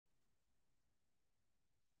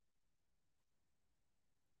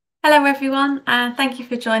Hello everyone, and thank you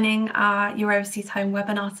for joining our Your Overseas Home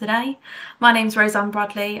webinar today. My name is Roseanne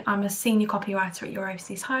Bradley. I'm a senior copywriter at Your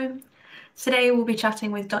Overseas Home. Today we'll be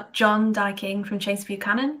chatting with John Dyking from Chase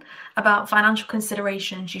Buchanan about financial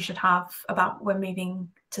considerations you should have about when moving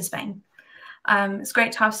to Spain. It's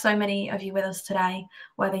great to have so many of you with us today,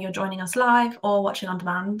 whether you're joining us live or watching on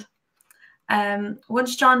demand.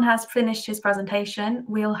 Once John has finished his presentation,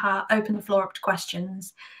 we'll open the floor up to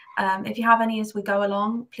questions. If you have any as we go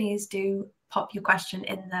along, please do pop your question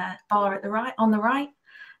in the bar on the right,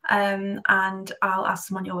 and I'll ask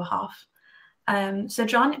them on your behalf. So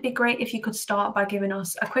John, it'd be great if you could start by giving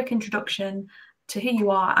us a quick introduction to who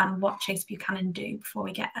you are and what Chase Buchanan do before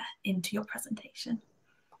we get into your presentation.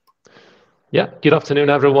 Yeah, good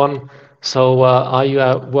afternoon, everyone. So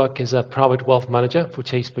I work as a private wealth manager for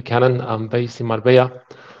Chase Buchanan. I'm based in Marbella.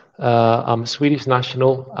 I'm a Swedish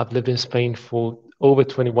national. I've lived in Spain for over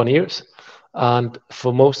 21 years. And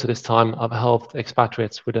for most of this time, I've helped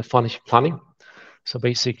expatriates with their financial planning. So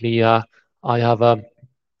basically, I have a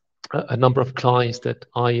number of clients that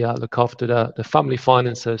I look after the family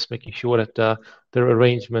finances, making sure that their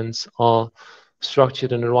arrangements are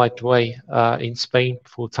structured in the right way in Spain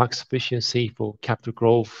for tax efficiency, for capital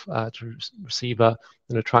growth, to receive an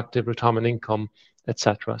attractive retirement income,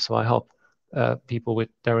 etc. So I help people with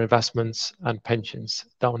their investments and pensions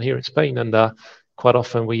down here in Spain, and quite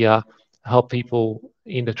often we help people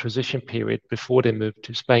in the transition period before they move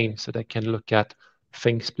to Spain, so they can look at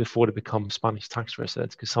things before they become Spanish tax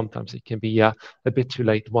residents, because sometimes it can be a bit too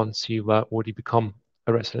late once you've already become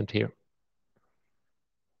a resident here.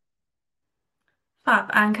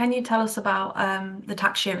 Fab. And can you tell us about the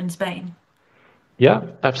tax year in Spain? Yeah,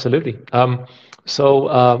 absolutely.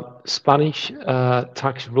 Spanish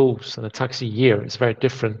tax rules and the tax year is very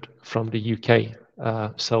different from the UK.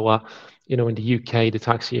 In the UK, the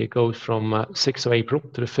tax year goes from 6th of April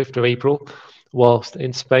to the 5th of April, whilst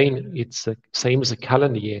in Spain, it's the same as a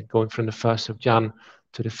calendar year, going from the 1st of Jan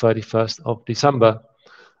to the 31st of December.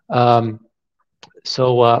 I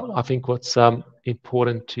think what's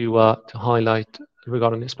important to highlight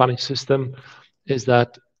regarding the Spanish system is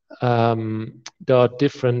that there are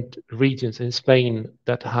different regions in Spain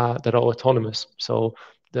that are autonomous. So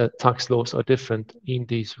the tax laws are different in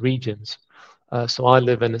these regions. So I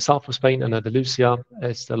live in the south of Spain, and Andalusia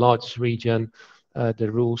is the largest region. The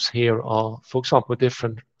rules here are, for example,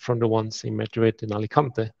 different from the ones in Madrid and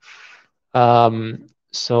Alicante.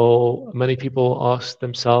 So many people ask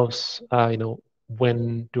themselves,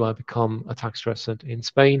 when do I become a tax resident in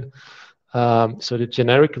Spain? So the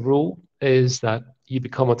generic rule is that you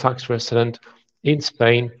become a tax resident in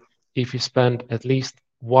Spain if you spend at least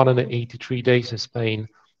 183 days in Spain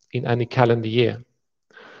in any calendar year.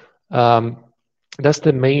 That's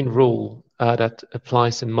the main rule that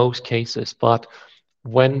applies in most cases, but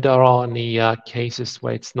when there are any cases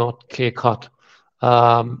where it's not clear cut,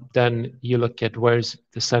 then you look at where's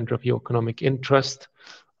the center of your economic interest.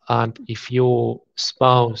 And if your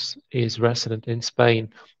spouse is resident in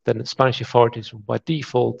Spain, then the Spanish authorities will by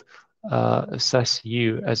default assess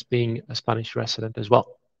you as being a Spanish resident as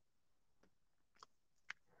well.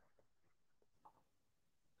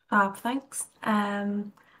 Fab, thanks.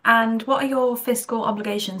 And what are your fiscal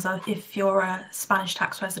obligations if you're a Spanish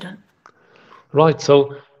tax resident? Right,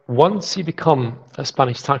 so once you become a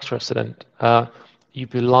Spanish tax resident, you'll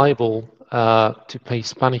be liable to pay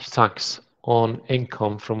Spanish tax on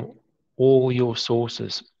income from all your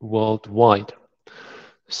sources worldwide.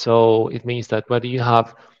 So it means that whether you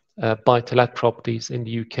have buy-to-let properties in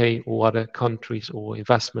the UK or other countries, or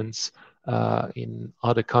investments in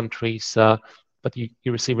other countries, but you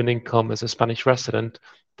receive an income as a Spanish resident,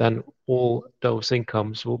 then all those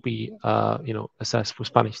incomes will be assessed for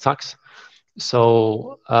Spanish tax.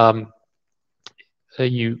 So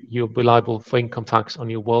you'll be liable for income tax on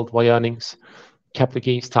your worldwide earnings, capital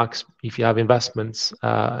gains tax if you have investments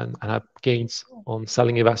and have gains on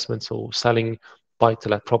selling investments or selling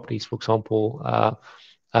buy-to-let properties, for example.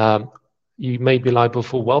 You may be liable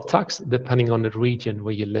for wealth tax depending on the region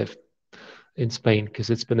where you live in Spain, because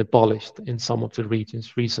it's been abolished in some of the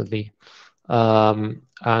regions recently.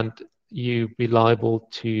 And you be liable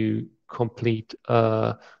to complete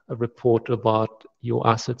a report about your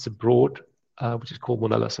assets abroad, which is called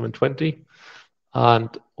Monella 720. And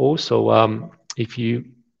also, if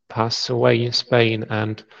you pass away in Spain,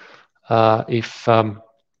 and if one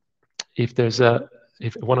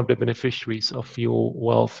of the beneficiaries of your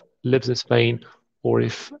wealth lives in Spain, or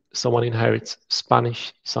if someone inherits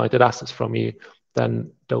Spanish-sided assets from you,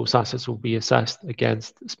 then those assets will be assessed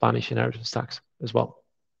against Spanish inheritance tax as well.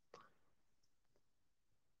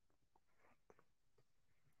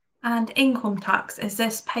 And income tax, is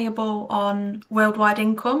this payable on worldwide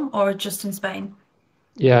income or just in Spain?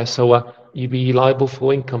 Yeah, so you'd be liable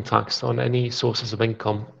for income tax on any sources of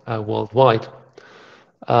income worldwide.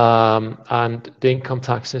 And the income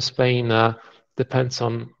tax in Spain depends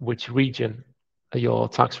on which region you're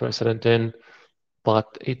tax resident in, but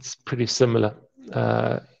it's pretty similar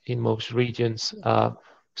in most regions.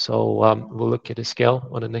 So we'll look at the scale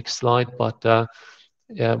on the next slide. But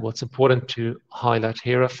yeah, what's important to highlight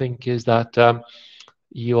here, I think, is that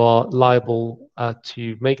you are liable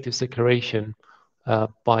to make this declaration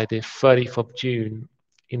by the 30th of June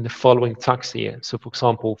in the following tax year. So, for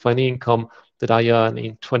example, for any income that I earn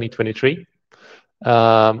in 2023,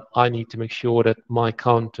 I need to make sure that my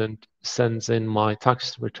accountant sends in my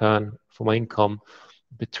tax return for my income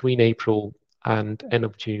between April and end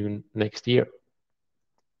of June next year.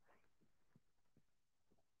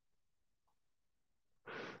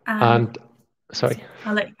 And sorry.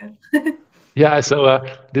 I'll let you go. Yeah, so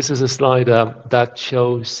this is a slide that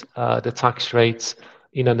shows the tax rates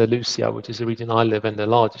in Andalusia, which is the region I live in, the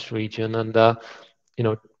largest region. And, you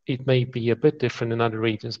know, it may be a bit different in other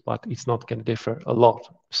regions, but it's not going to differ a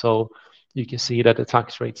lot. So you can see that the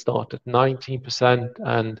tax rates start at 19%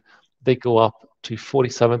 and they go up to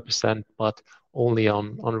 47%, but only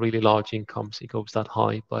on really large incomes it goes that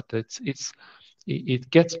high. But it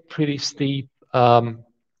gets pretty steep.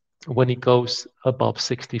 When it goes above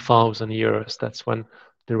 60,000 euros, that's when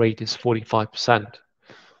the rate is 45%.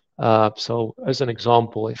 So as an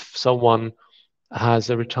example, if someone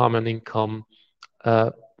has a retirement income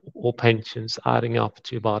or pensions adding up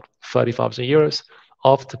to about 30,000 euros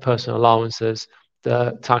after personal allowances,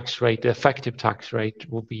 the tax rate, the effective tax rate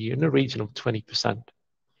will be in the region of 20%.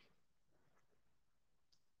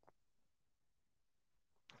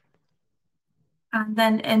 And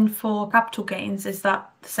then in for capital gains, is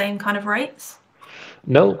that the same kind of rates?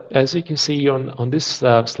 No, as you can see on this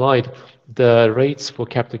slide, the rates for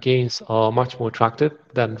capital gains are much more attractive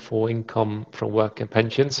than for income from work and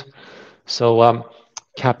pensions. So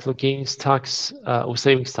capital gains tax or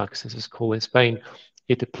savings tax, as it's called in Spain,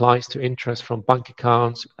 it applies to interest from bank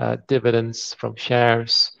accounts, dividends from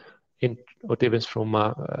shares, or dividends from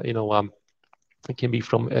it can be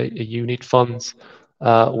from a unit funds.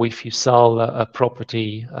 Or if you sell a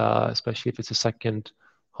property, especially if it's a second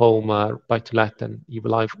home buy to let, then you're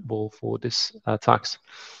liable for this tax.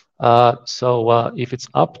 So if it's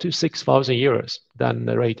up to 6,000 euros, then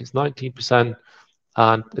the rate is 19%,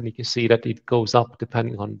 and then you can see that it goes up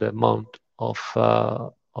depending on the amount of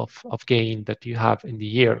gain that you have in the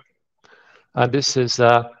year. And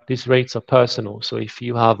these rates are personal. So if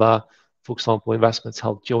you have, for example, investments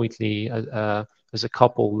held jointly as a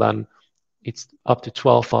couple, then it's up to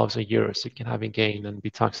 12,000 euros you can have in gain and be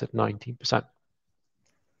taxed at 19%.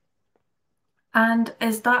 And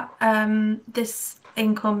is that this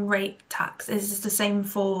income rate tax, is this the same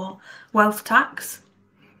for wealth tax?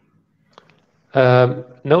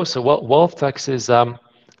 No, so wealth tax is a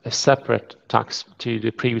separate tax to the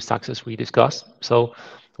previous taxes we discussed. So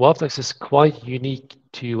wealth tax is quite unique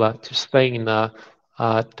to Spain. There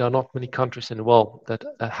are not many countries in the world that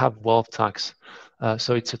have wealth tax.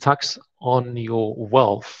 So it's a tax on your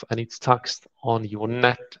wealth, and it's taxed on your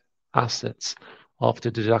net assets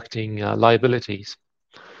after deducting liabilities.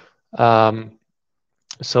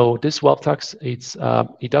 So this wealth tax,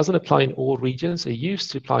 it doesn't apply in all regions. It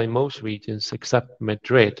used to apply in most regions except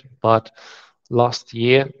Madrid, but last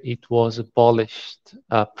year it was abolished,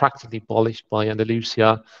 practically abolished by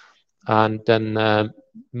Andalusia, and then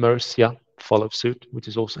Murcia followed suit, which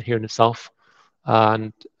is also here in the south.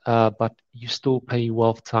 And but you still pay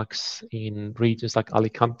wealth tax in regions like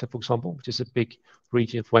Alicante, for example, which is a big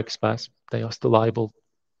region for expats. They are still liable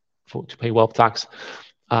to pay wealth tax,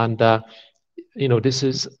 and this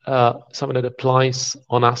is something that applies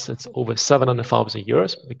on assets over 700,000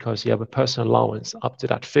 euros because you have a personal allowance up to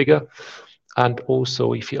that figure. And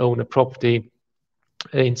also, if you own a property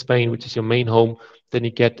in Spain, which is your main home, then you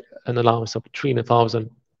get an allowance of 300,000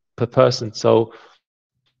 per person. So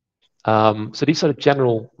these are the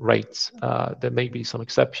general rates. There may be some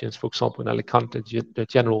exceptions. For example, in Alicante, the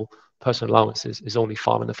general personal allowance is only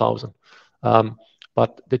 500,000.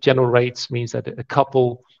 But the general rates means that a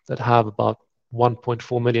couple that have about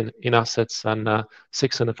 1.4 million in assets and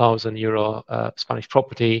 600,000 euro Spanish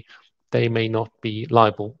property, they may not be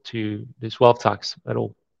liable to this wealth tax at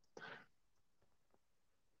all.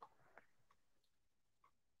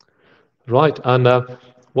 Right, and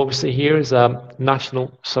what we see here is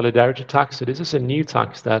national solidarity tax. So this is a new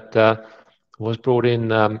tax that was brought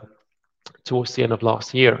in towards the end of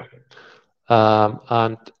last year.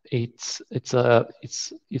 and it's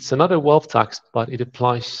another wealth tax, but it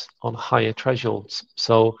applies on higher thresholds.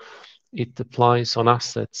 So it applies on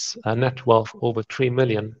assets, net wealth over 3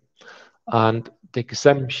 million, and the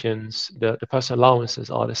exemptions, the personal allowances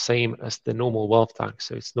are the same as the normal wealth tax.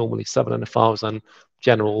 So it's normally 700,000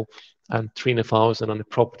 general and 300,000 on the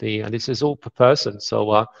property, and this is all per person.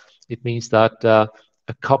 So it means that a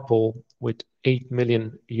couple with 8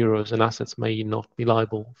 million euros in assets may not be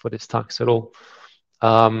liable for this tax at all.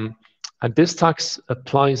 And this tax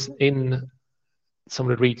applies in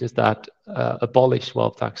some of the regions that abolished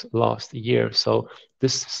wealth tax last year. So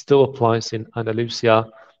this still applies in Andalusia,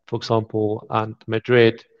 for example, and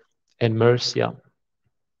Madrid and Murcia.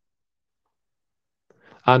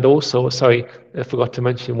 And also, sorry, I forgot to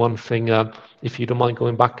mention one thing. If you don't mind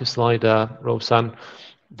going back a slide, Roseanne,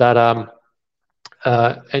 that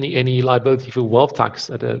any liability for wealth tax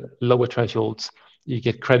at a lower thresholds, you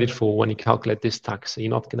get credit for when you calculate this tax. So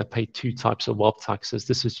you're not going to pay two types of wealth taxes.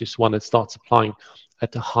 This is just one that starts applying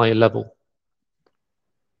at a higher level.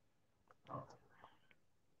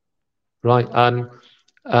 Right, and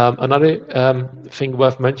another thing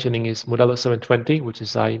worth mentioning is Modelo 720, which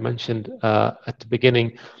is I mentioned at the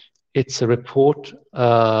beginning. It's a report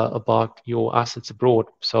about your assets abroad.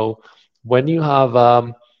 So when you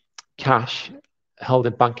have cash held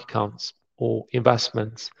in bank accounts or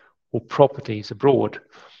investments or properties abroad,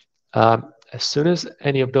 as soon as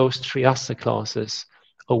any of those three asset classes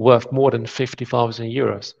are worth more than 50,000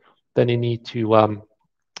 euros, then you need to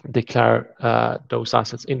declare those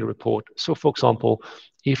assets in the report. So, for example,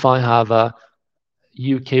 if I have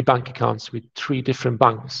UK bank accounts with three different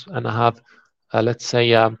banks and I have, let's say,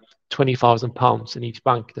 £20,000 in each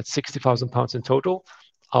bank, that's £60,000 in total,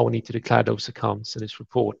 I will need to declare those accounts in this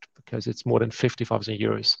report because it's more than 50,000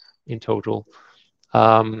 euros in total.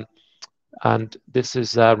 And this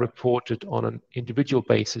is reported on an individual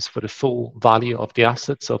basis for the full value of the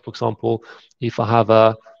asset. So, for example, if I have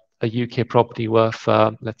a UK property worth,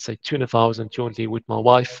 let's say, 200,000 jointly with my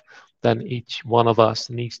wife, then each one of us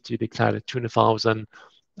needs to declare the 200,000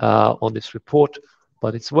 on this report.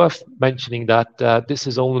 But it's worth mentioning that this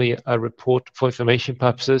is only a report for information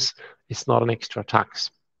purposes. It's not an extra tax.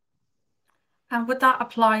 And would that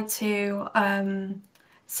apply to,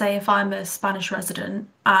 say, if I'm a Spanish resident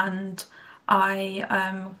and I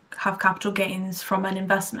have capital gains from an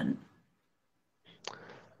investment?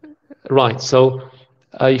 Right. So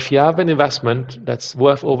if you have an investment that's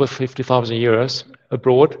worth over 50,000 euros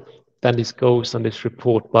abroad, then this goes on this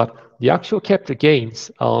report. But the actual capital gains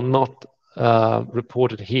are not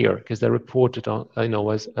reported here because they're reported on,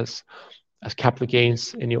 as capital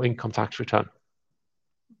gains in your income tax return.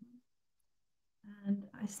 And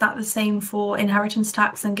is that the same for inheritance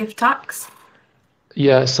tax and gift tax?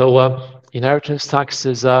 Yeah. So inheritance tax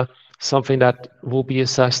is something that will be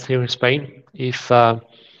assessed here in Spain if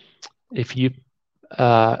you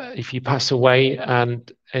pass away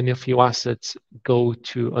and any of your assets go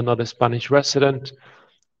to another Spanish resident,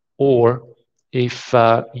 or if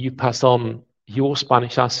you pass on your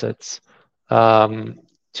Spanish assets to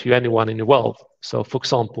anyone in the world. So, for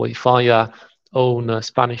example, if I own a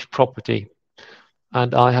Spanish property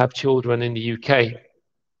and I have children in the UK,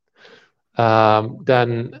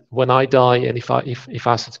 then when I die and if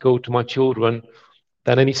assets go to my children,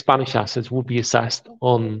 then any Spanish assets will be assessed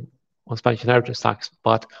on Spanish inheritance tax.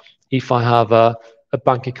 But if I have a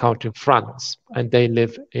bank account in France and they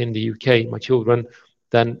live in the UK, my children,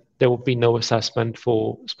 then there will be no assessment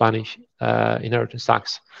for Spanish inheritance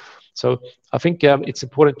tax. So I think it's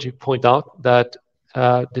important to point out that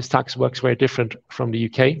this tax works very different from the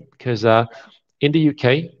UK because in the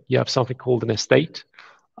UK, you have something called an estate,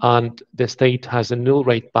 and the state has a nil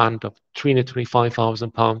rate band of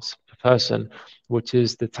 £325,000 per person, which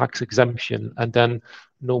is the tax exemption. And then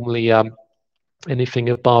normally anything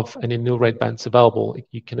above any nil rate bands available,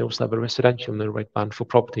 you can also have a residential nil rate band for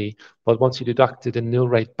property. But once you deducted the nil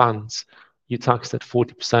rate bands, you taxed at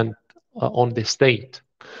 40% on the state.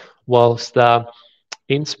 Whilst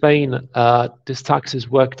in Spain, this tax is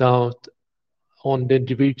worked out on the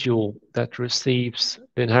individual that receives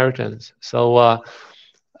the inheritance. So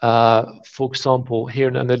for example, here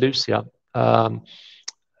in Andalusia,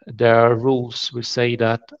 there are rules which say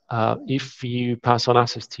that if you pass on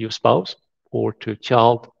assets to your spouse or to a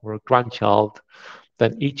child or a grandchild,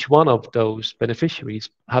 then each one of those beneficiaries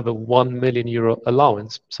have a €1 million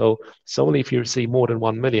allowance. So it's only if you receive more than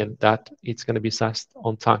 1 million that it's going to be assessed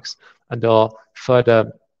on tax. And there are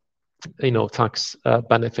further, tax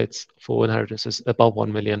benefits for inheritances above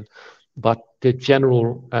 1 million. But the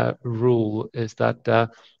general rule is that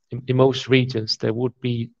in most regions, there would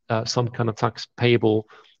be some kind of tax payable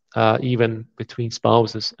even between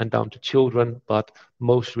spouses and down to children, but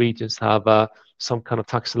most regions have some kind of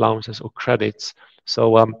tax allowances or credits.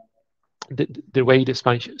 So the way the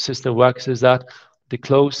Spanish system works is that the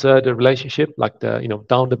closer the relationship, like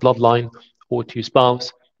down the bloodline or to your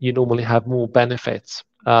spouse, you normally have more benefits.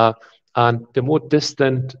 And the more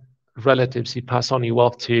distant relatives you pass on your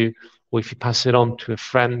wealth to, or if you pass it on to a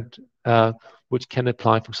friend, which can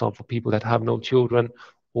apply, for example, for people that have no children,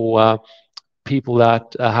 or people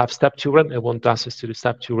that have stepchildren and want access to the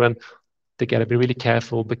stepchildren, they got to be really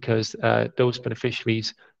careful because those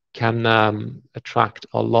beneficiaries can attract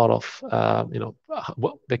a lot of,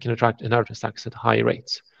 they can attract inheritance tax at high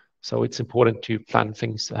rates. So it's important to plan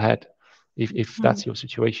things ahead if that's your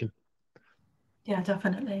situation. Yeah,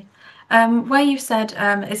 definitely. Where you said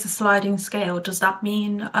it's a sliding scale, does that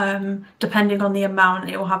mean depending on the amount,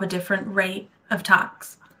 it will have a different rate of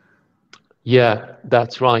tax? Yeah,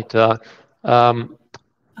 that's right. The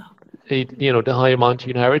higher amount you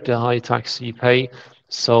inherit, the higher tax you pay.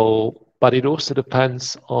 So, but it also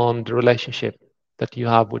depends on the relationship that you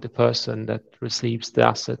have with the person that receives the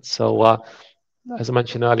assets. So, as I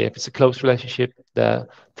mentioned earlier, if it's a close relationship, the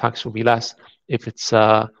tax will be less. If it's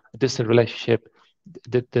a distant relationship,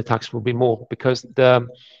 the tax will be more because the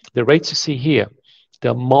rates you see here,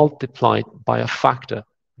 they're multiplied by a factor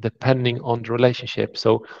depending on the relationship.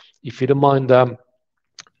 So, if you don't mind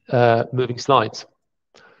moving slides.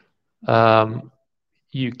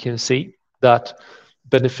 You can see that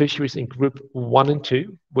beneficiaries in group 1 and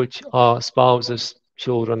 2, which are spouses,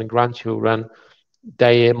 children, and grandchildren,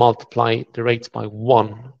 they multiply the rates by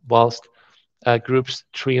 1, whilst groups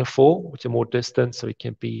 3 and 4, which are more distant, so it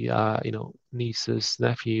can be nieces,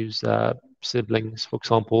 nephews, siblings, for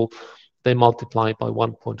example, they multiply by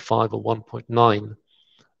 1.5 or 1.9.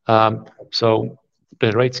 So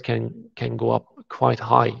the rates can go up quite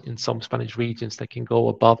high in some Spanish regions. They can go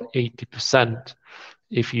above 80%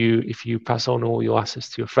 if you pass on all your assets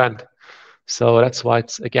to a friend. So that's why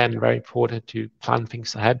it's again very important to plan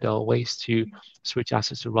things ahead. There are ways to switch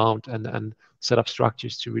assets around and set up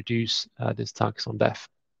structures to reduce this tax on death.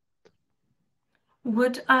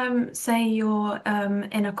 Would say you're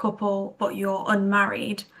in a couple but you're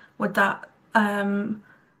unmarried, would that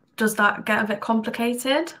does that get a bit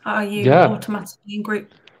complicated? Are you Yeah, automatically in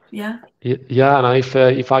group? Yeah. yeah, and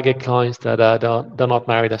if I get clients that they're not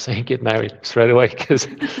married, I say get married straight away because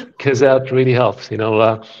that really helps.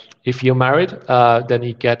 If you're married, then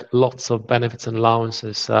you get lots of benefits and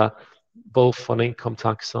allowances, both on the income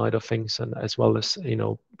tax side of things and as well as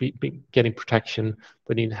getting protection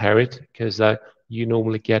when you inherit because you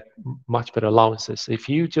normally get much better allowances. If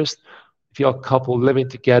you're a couple living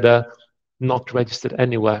together, not registered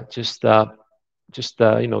anywhere, just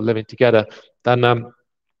living together, then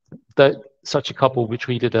that such a couple will be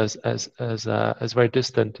treated as very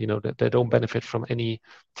distant. That they don't benefit from any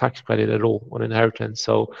tax credit at all on inheritance.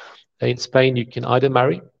 So in Spain, you can either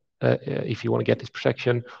marry if you want to get this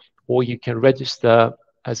protection, or you can register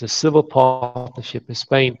as a civil partnership in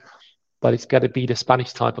Spain, but it's got to be the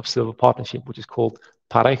Spanish type of civil partnership, which is called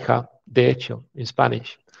pareja de hecho in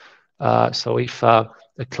Spanish. So if a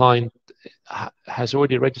client has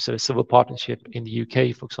already registered a civil partnership in the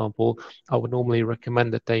UK, for example, I would normally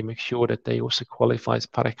recommend that they make sure that they also qualify as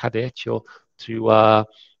pareja de hecho to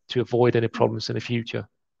avoid any problems in the future.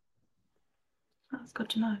 That's good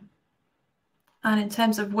to know. And in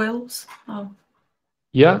terms of wills,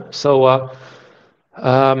 Yeah, so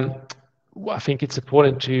I think it's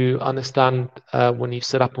important to understand when you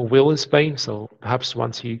set up a will in Spain. So perhaps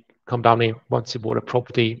once you come down here, once you bought a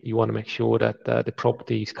property, you want to make sure that the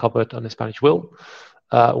property is covered on the Spanish will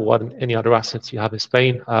or any other assets you have in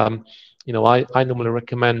Spain. I normally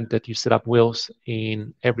recommend that you set up wills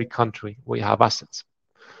in every country where you have assets.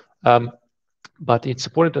 But it's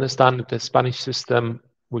important to understand that the Spanish system,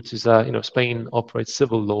 which is, Spain operates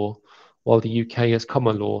civil law, while the UK has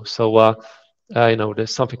common law. So,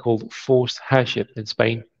 there's something called forced heirship in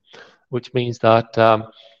Spain, which means that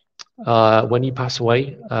when you pass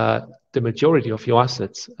away, the majority of your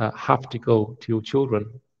assets have to go to your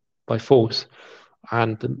children by force.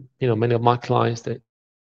 And many of my clients,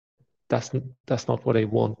 that's not what they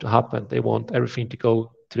want to happen. They want everything to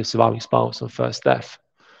go to the surviving spouse on first death,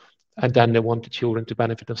 and then they want the children to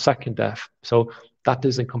benefit of second death. So that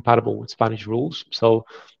isn't compatible with Spanish rules. So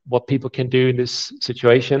what people can do in this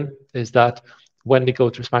situation is that when they go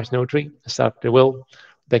to a Spanish notary, set up their will,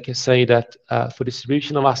 they can say that for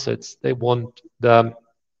distribution of assets, they want the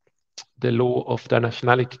law of their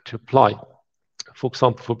nationality to apply. For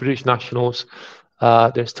example, for British nationals,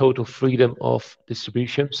 there's total freedom of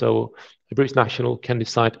distribution. So a British national can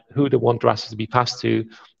decide who they want their assets to be passed to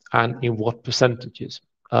and in what percentages.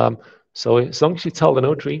 So as long as you tell the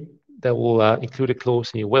notary, they will include a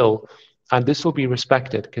clause in your will, and this will be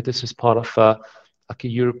respected because this is part of like a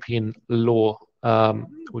European law,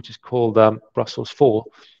 which is called Brussels 4,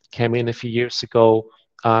 came in a few years ago,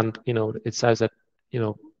 and it says that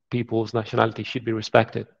people's nationality should be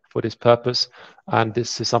respected for this purpose, and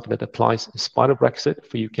this is something that applies in spite of Brexit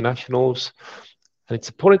for UK nationals. And it's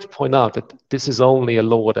important to point out that this is only a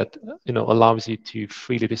law that allows you to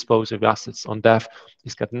freely dispose of assets on death.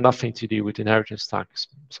 It's got nothing to do with inheritance tax.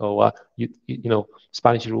 So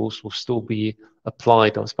Spanish rules will still be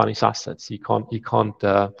applied on Spanish assets. You can't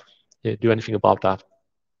do anything about that.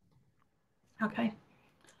 Okay.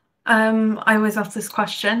 I always ask this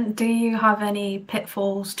question. Do you have any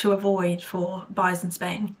pitfalls to avoid for buyers in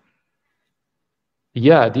Spain?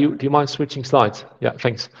 Yeah. Do you mind switching slides? Yeah.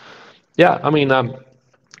 Thanks. Yeah. I mean,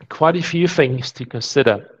 quite a few things to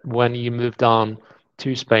consider when you move down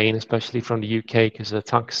to Spain, especially from the UK, because the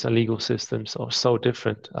tax and legal systems are so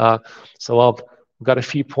different. So I've got a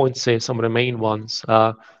few points here, some of the main ones.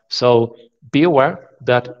 So be aware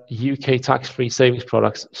that UK tax-free savings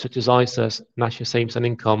products such as ISAs, national savings and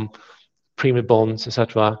income, premium bonds,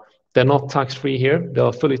 etc., they're not tax-free here. They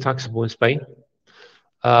are fully taxable in Spain.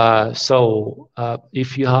 So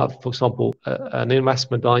if you have, for example, an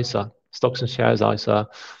investment ISA, stocks and shares ISA,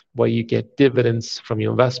 where you get dividends from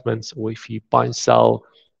your investments, or if you buy and sell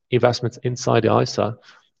investments inside the ISA,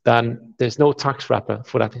 then there's no tax wrapper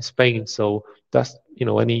for that in Spain. So that's,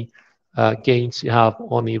 any gains you have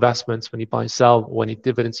on the investments when you buy and sell, or any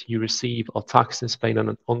dividends you receive are taxed in Spain on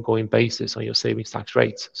an ongoing basis on your savings tax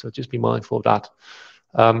rates. So just be mindful of that.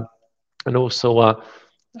 And also,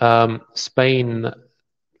 Spain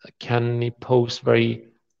can impose very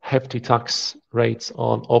hefty tax rates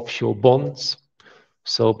on offshore bonds.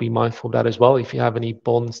 So be mindful of that as well. If you have any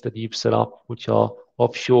bonds that you've set up which are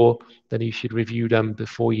offshore, then you should review them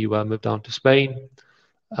before you move down to Spain.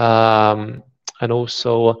 And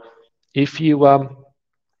also, if you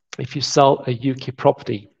sell a UK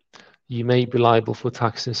property, you may be liable for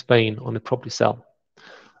tax in Spain on the property sale.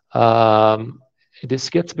 This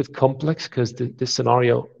gets a bit complex because this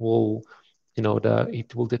scenario will,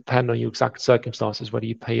 it will depend on your exact circumstances whether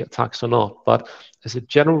you pay a tax or not. But as a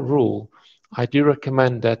general rule, I do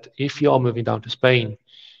recommend that if you are moving down to Spain,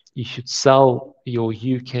 you should sell your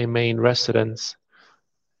UK main residence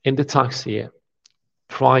in the tax year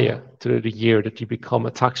prior to the year that you become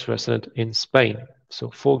a tax resident in Spain.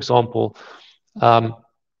 So, for example,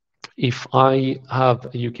 if I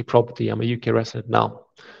have a UK property, I'm a UK resident now.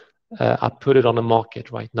 I put it on the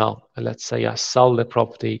market right now, and let's say I sell the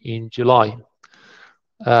property in July,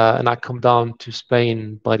 and I come down to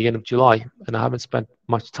Spain by the end of July, and I haven't spent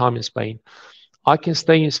much time in Spain. I can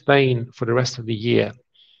stay in Spain for the rest of the year,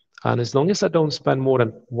 and as long as I don't spend more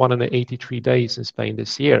than 183 days in Spain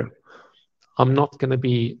this year, I'm not going to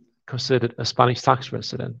be considered a Spanish tax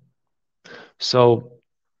resident. So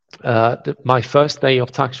my first day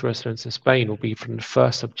of tax residence in Spain will be from the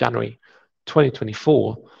 1st of January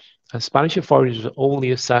 2024, and Spanish authorities will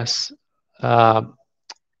only assess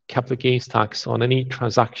capital gains tax on any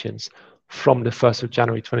transactions from the 1st of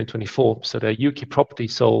January 2024. So the UK property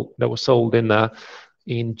that was sold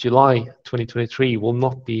in July 2023 will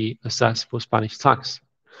not be assessed for Spanish tax.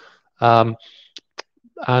 And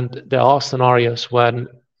there are scenarios when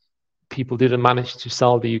people didn't manage to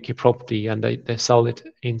sell the UK property and they sell it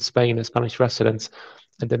in Spain as Spanish residents.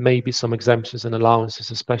 And there may be some exemptions and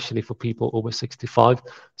allowances, especially for people over 65.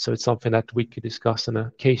 So it's something that we could discuss on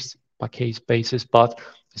a case-by-case basis. But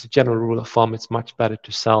as a general rule of thumb, it's much better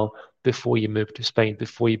to sell before you move to Spain,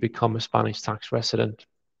 before you become a Spanish tax resident.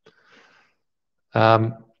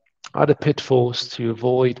 Other pitfalls to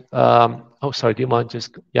avoid. Oh, sorry, do you mind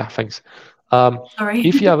just... Yeah, thanks. Sorry.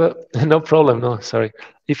 If you have no problem, no, sorry.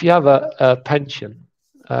 If you have a pension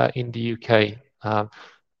in the UK,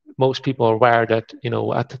 most people are aware that,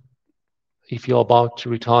 if you're about to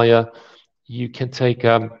retire, you can take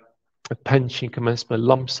a pension commencement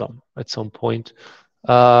lump sum at some point.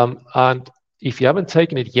 And if you haven't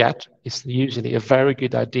taken it yet, it's usually a very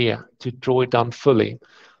good idea to draw it down fully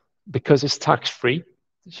because it's tax-free.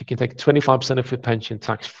 So you can take 25% of your pension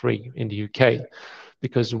tax-free in the UK.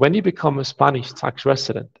 Because when you become a Spanish tax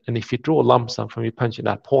resident, and if you draw a lump sum from your pension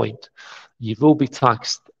at that point, you will be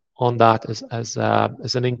taxed on that as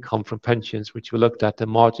an income from pensions, which we looked at. The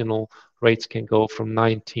marginal rates can go from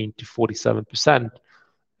 19 to 47%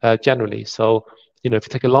 generally. So, if you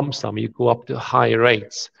take a lump sum, you go up to higher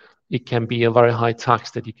rates. It can be a very high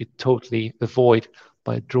tax that you could totally avoid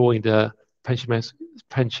by drawing the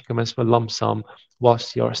pension commencement lump sum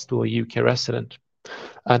whilst you're still a UK resident.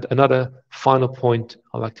 And another final point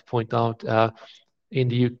I'd like to point out, in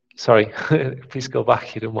the U sorry, please go back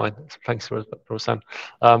if you don't mind. Thanks, Roseanne.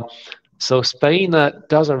 Um, so Spain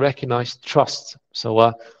doesn't recognize trust.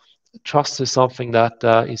 So trust is something that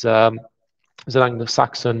is an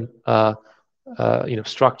Anglo-Saxon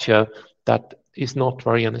structure that is not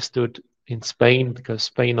very understood in Spain because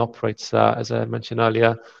Spain operates, as I mentioned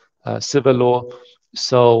earlier, civil law.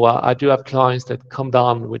 So I do have clients that come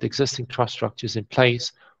down with existing trust structures in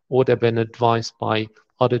place, or they've been advised by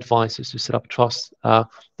other advisors to set up trusts.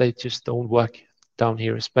 They just don't work down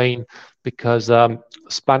here in Spain because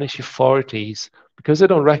Spanish authorities, because they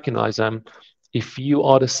don't recognize them, if you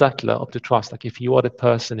are the settler of the trust, like if you are the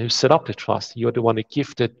person who set up the trust, you're the one who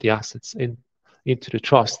gifted the assets into the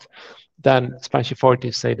trust, then Spanish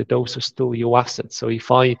authorities say that those are still your assets. So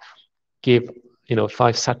if I give, if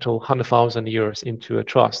I settle 100,000 euros into a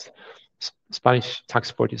trust, Spanish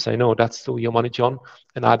tax authorities say, no, that's still your money, John.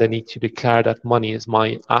 And I then need to declare that money is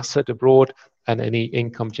my asset abroad, and any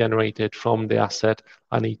income generated from the asset,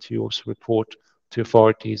 I need to also report to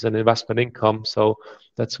authorities and investment income. So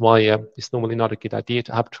that's why it's normally not a good idea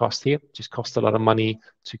to have trust here. It just costs a lot of money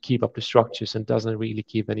to keep up the structures and doesn't really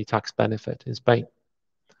give any tax benefit in Spain.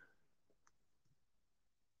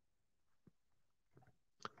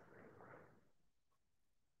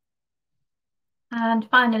 And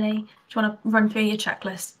finally, do you want to run through your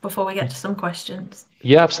checklist before we get to some questions?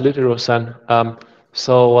 Yeah, absolutely, Roseanne.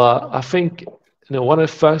 So I think one of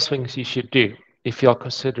the first things you should do if you're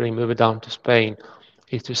considering moving down to Spain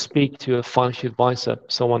is to speak to a financial advisor,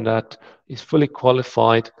 someone that is fully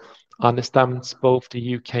qualified, understands both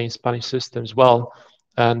the UK and Spanish systems well,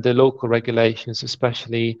 and the local regulations,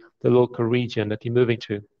 especially the local region that you're moving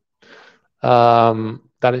to.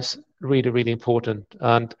 That is really, really important.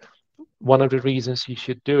 And one of the reasons you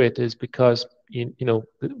should do it is because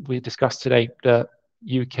we discussed today the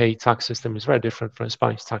UK tax system is very different from the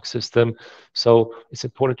Spanish tax system. So it's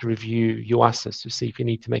important to review your assets to see if you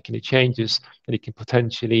need to make any changes, and you can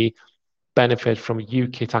potentially benefit from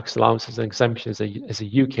UK tax allowances and exemptions as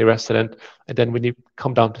a UK resident. And then when you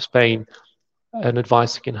come down to Spain, an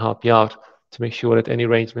advisor can help you out to make sure that any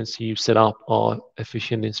arrangements you set up are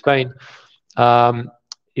efficient in Spain.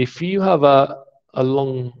 If you have a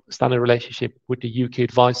long-standing relationship with the UK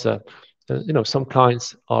advisor, some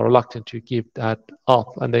clients are reluctant to give that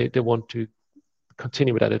up, and they want to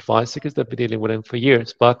continue with that advice because they've been dealing with them for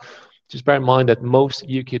years. But just bear in mind that most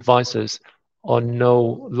UK advisors are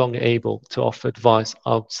no longer able to offer advice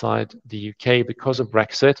outside the UK because of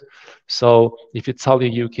Brexit. So if you tell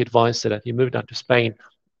your UK advisor that you moved down to Spain,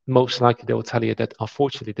 most likely they will tell you that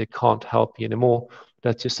unfortunately they can't help you anymore.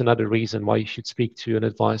 That's just another reason why you should speak to an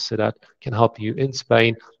advisor that can help you in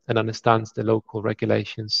Spain and understands the local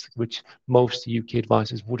regulations, which most UK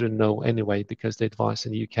advisors wouldn't know anyway because they advise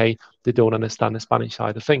in the UK. They don't understand the Spanish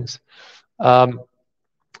side of things. I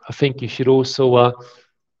think you should also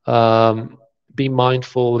be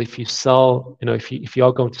mindful if you sell, if you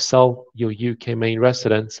are going to sell your UK main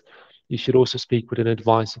residence, you should also speak with an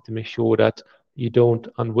advisor to make sure that you don't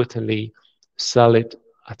unwittingly sell it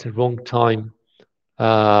at the wrong time,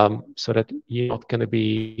 so that you're not going to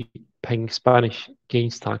be paying Spanish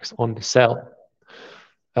gains tax on the sale.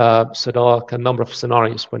 So there are a number of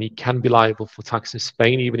scenarios when you can be liable for tax in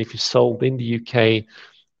Spain, even if you sold in the UK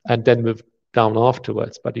and then moved down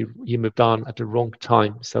afterwards, but you moved down at the wrong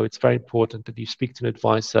time. So it's very important that you speak to an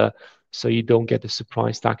advisor so you don't get a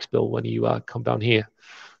surprise tax bill when you come down here.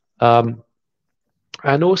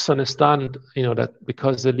 And also understand, that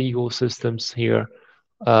because the legal systems here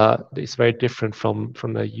is very different from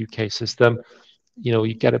the UK system,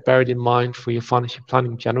 you get it buried in mind for your financial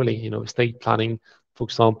planning generally. Estate planning, for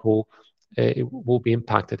example, it will be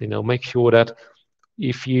impacted. Make sure that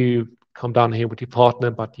if you come down here with your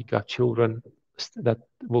partner, but you got children that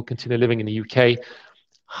will continue living in the UK,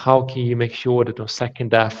 how can you make sure that on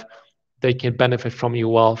second death, they can benefit from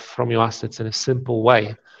your wealth, from your assets in a simple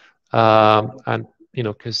way? And,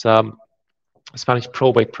 because Spanish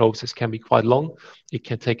probate process can be quite long. It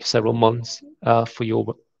can take several months for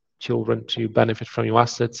your children to benefit from your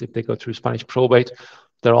assets if they go through Spanish probate.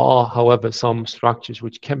 There are, however, some structures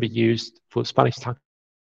which can be used for Spanish tax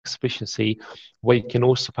efficiency, where you can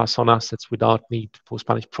also pass on assets without need for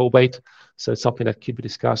Spanish probate. So it's something that could be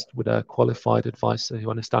discussed with a qualified advisor who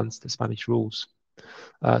understands the Spanish rules.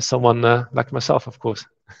 Someone like myself, of course.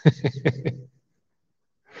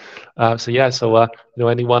 So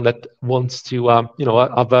anyone that wants to,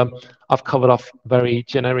 I've covered off very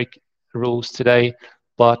generic rules today,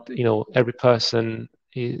 but every person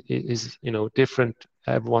is different.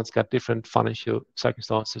 Everyone's got different financial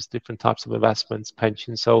circumstances, different types of investments,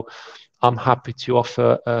 pensions. So I'm happy to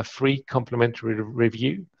offer a free complimentary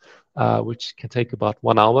review which can take about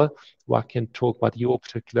 1 hour, where I can talk about your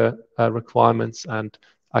particular requirements, and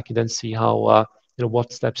I can then see how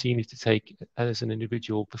what steps you need to take as an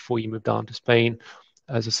individual before you move down to Spain.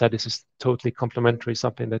 As I said, this is totally complimentary,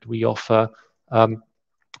 something that we offer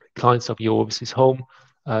clients of your overseas home.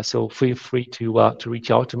 So feel free to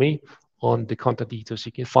reach out to me on the contact details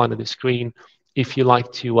you can find on the screen. If you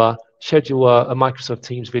like to schedule a Microsoft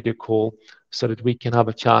Teams video call so that we can have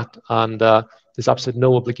a chat, and there's absolutely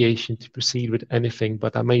no obligation to proceed with anything,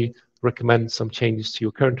 but I may recommend some changes to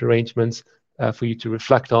your current arrangements for you to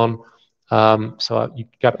reflect on. So you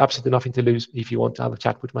got absolutely nothing to lose if you want to have a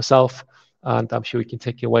chat with myself, and I'm sure we can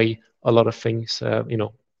take away a lot of things,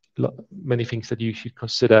 many things that you should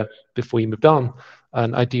consider before you move on.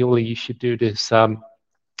 And ideally, you should do this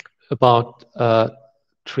about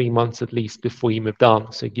 3 months at least before you move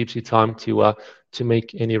on. So it gives you time to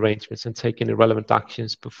make any arrangements and take any relevant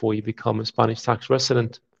actions before you become a Spanish tax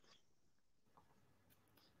resident.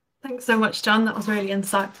 Thanks so much, John. That was really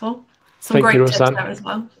insightful. Some Thank great you, tips Rosanne. there as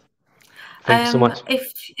well. Thank you so much.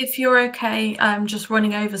 If you're okay, just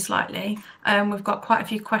running over slightly, we've got quite a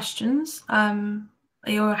few questions. Are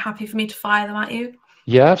you happy for me to fire them at you?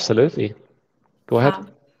 Yeah, absolutely. Go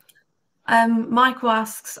ahead. Michael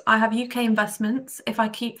asks, I have UK investments. If I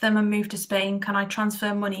keep them and move to Spain, can I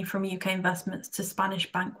transfer money from UK investments to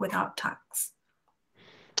Spanish bank without tax?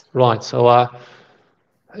 Right. So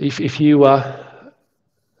if you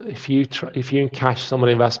encash some of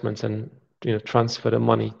the investments and transfer the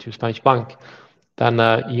money to a Spanish bank, then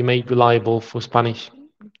you may be liable for Spanish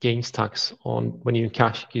gains tax on when you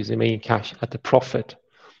encash, because you may encash at the profit,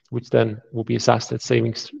 which then will be assessed at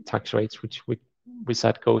savings tax rates, which we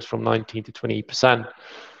said goes from 19 to 28%.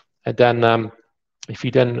 And then if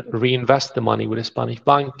you then reinvest the money with a Spanish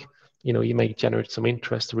bank, you may generate some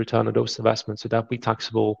interest to return on those investments, so that'll be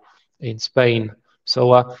taxable in Spain.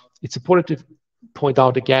 So it's important to point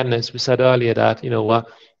out again, as we said earlier, that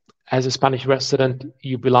as a Spanish resident,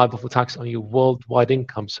 you'll be liable for tax on your worldwide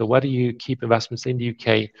income. So whether you keep investments in the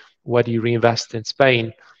UK, whether you reinvest in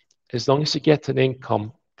Spain, as long as you get an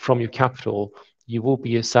income from your capital, you will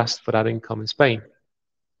be assessed for that income in Spain.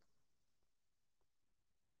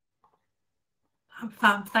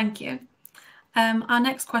 Fab, thank you. Our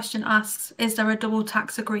next question asks, is there a double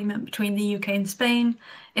tax agreement between the UK and Spain?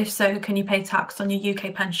 If so, can you pay tax on your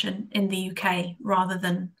UK pension in the UK rather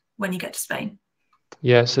than when you get to Spain?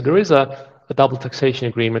 Yeah, so there is a double taxation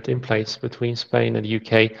agreement in place between Spain and the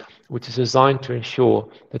UK, which is designed to ensure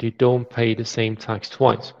that you don't pay the same tax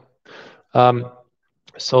twice.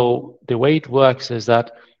 So the way it works is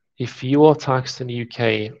that if you are taxed in the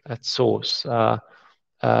UK at source, for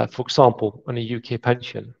example, on a UK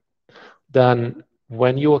pension, then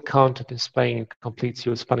when your accountant in Spain completes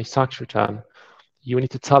your Spanish tax return, you need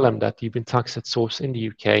to tell them that you've been taxed at source in the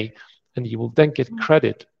UK, and you will then get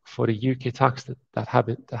credit for the UK tax that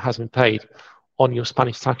has been paid on your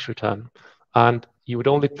Spanish tax return. And you would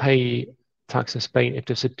only pay tax in Spain if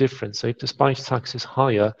there's a difference. So if the Spanish tax is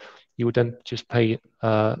higher, you would then just pay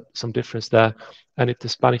some difference there. And if the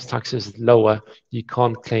Spanish tax is lower, you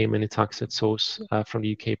can't claim any tax at source from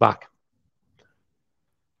the UK back.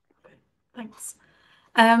 Thanks.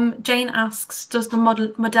 Jane asks, does the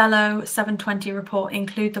Modelo 720 report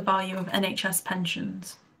include the value of NHS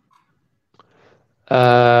pensions?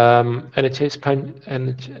 NHS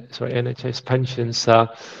pensions,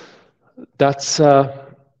 that's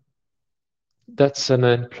an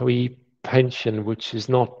employee pension which is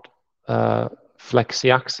not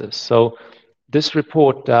flexi access. So this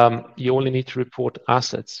report, you only need to report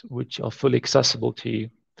assets which are fully accessible to you,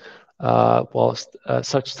 whilst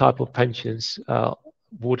such type of pensions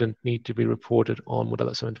wouldn't need to be reported on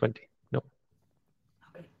Modelo 720. No.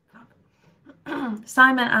 Okay.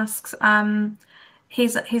 Simon asks,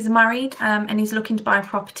 he's married and he's looking to buy a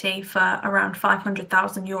property for around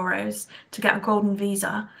 500,000 euros to get a golden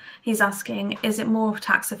visa. He's asking, is it more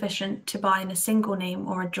tax efficient to buy in a single name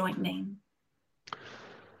or a joint name?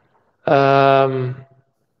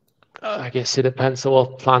 I guess it depends on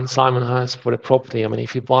what plan Simon has for the property. I mean,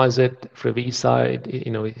 if he buys it for a visa,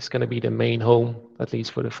 it's going to be the main home, at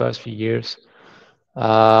least for the first few years.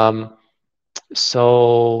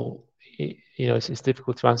 So, it's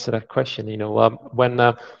difficult to answer that question. When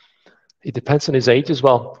it depends on his age as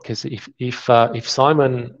well, because if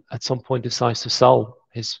Simon at some point decides to sell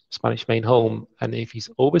his Spanish main home, and if he's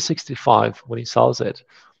over 65 when he sells it,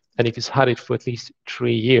 and if he's had it for at least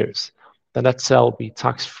 3 years, then that sale will be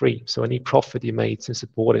tax-free. So any profit you made since you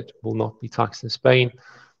bought it will not be taxed in Spain.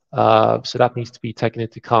 So that needs to be taken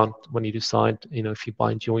into account when you decide, if you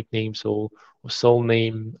buy in joint names or sole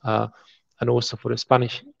name, and also for the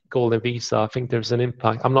Spanish golden visa, I think there's an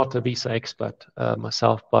impact. I'm not a visa expert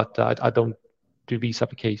myself, but I don't do visa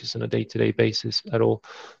applications on a day-to-day basis at all.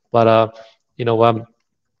 But I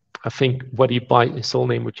think whether you buy in sole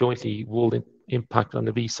name or jointly will impact on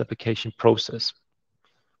the visa application process.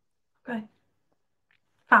 Okay.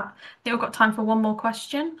 Fab. I think we've got time for one more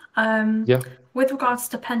question. Yeah. With regards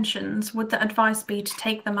to pensions, would the advice be to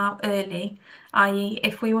take them out early, i.e.,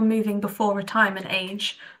 if we were moving before retirement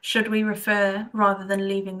age, should we refer rather than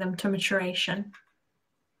leaving them to maturation?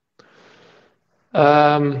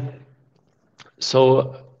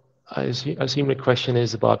 So I assume the question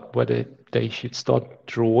is about whether they should start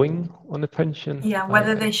drawing on the pension. Yeah,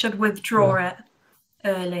 whether they should withdraw it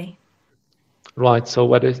early. Right. So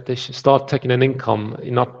whether they should start taking an income,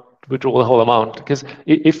 not withdraw the whole amount. Because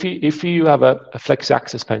if you have a flexi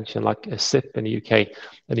access pension like a SIP in the UK,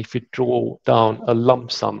 and if you draw down a lump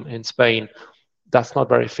sum in Spain, that's not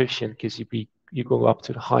very efficient because you go up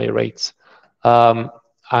to the higher rates. And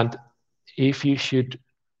if you should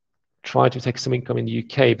try to take some income in the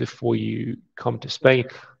UK before you come to Spain,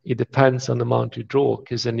 it depends on the amount you draw.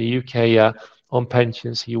 Because in the UK, on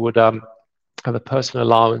pensions, you would have a personal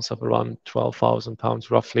allowance of around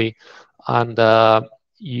 £12,000 roughly, and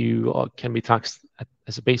you can be taxed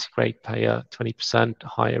as a basic rate, pay a 20%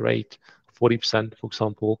 higher rate, 40%, for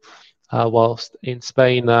example, whilst in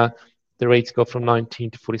Spain, the rates go from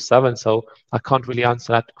 19 to 47. So I can't really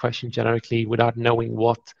answer that question generically without knowing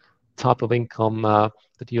what type of income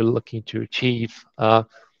that you're looking to achieve.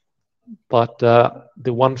 But the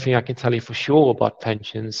one thing I can tell you for sure about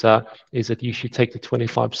pensions is that you should take the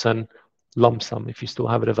 25% lump sum if you still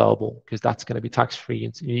have it available, because that's going to be tax-free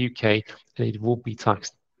in the UK and it will be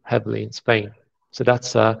taxed heavily in Spain. So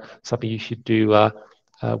that's something you should do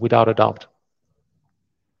without a doubt.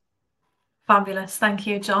 Fabulous. Thank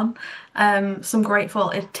you, John. Some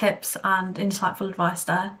grateful tips and insightful advice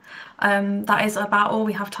there. That is about all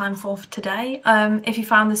we have time for today. If you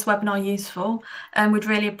found this webinar useful, we'd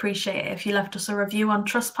really appreciate it if you left us a review on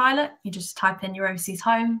Trustpilot. You just type in your overseas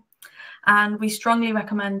home. And we strongly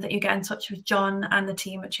recommend that you get in touch with John and the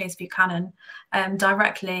team at Chase Buchanan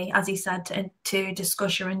directly, as he said, to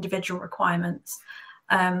discuss your individual requirements.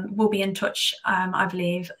 We'll be in touch, I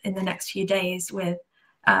believe, in the next few days with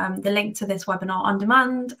the link to this webinar on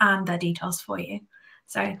demand and their details for you.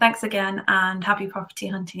 So thanks again and happy property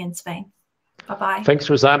hunting in Spain. Bye-bye.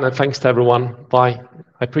 Thanks, Rosanna. Thanks to everyone. Bye.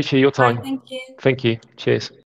 I appreciate your time. Bye, thank you. Thank you. Cheers.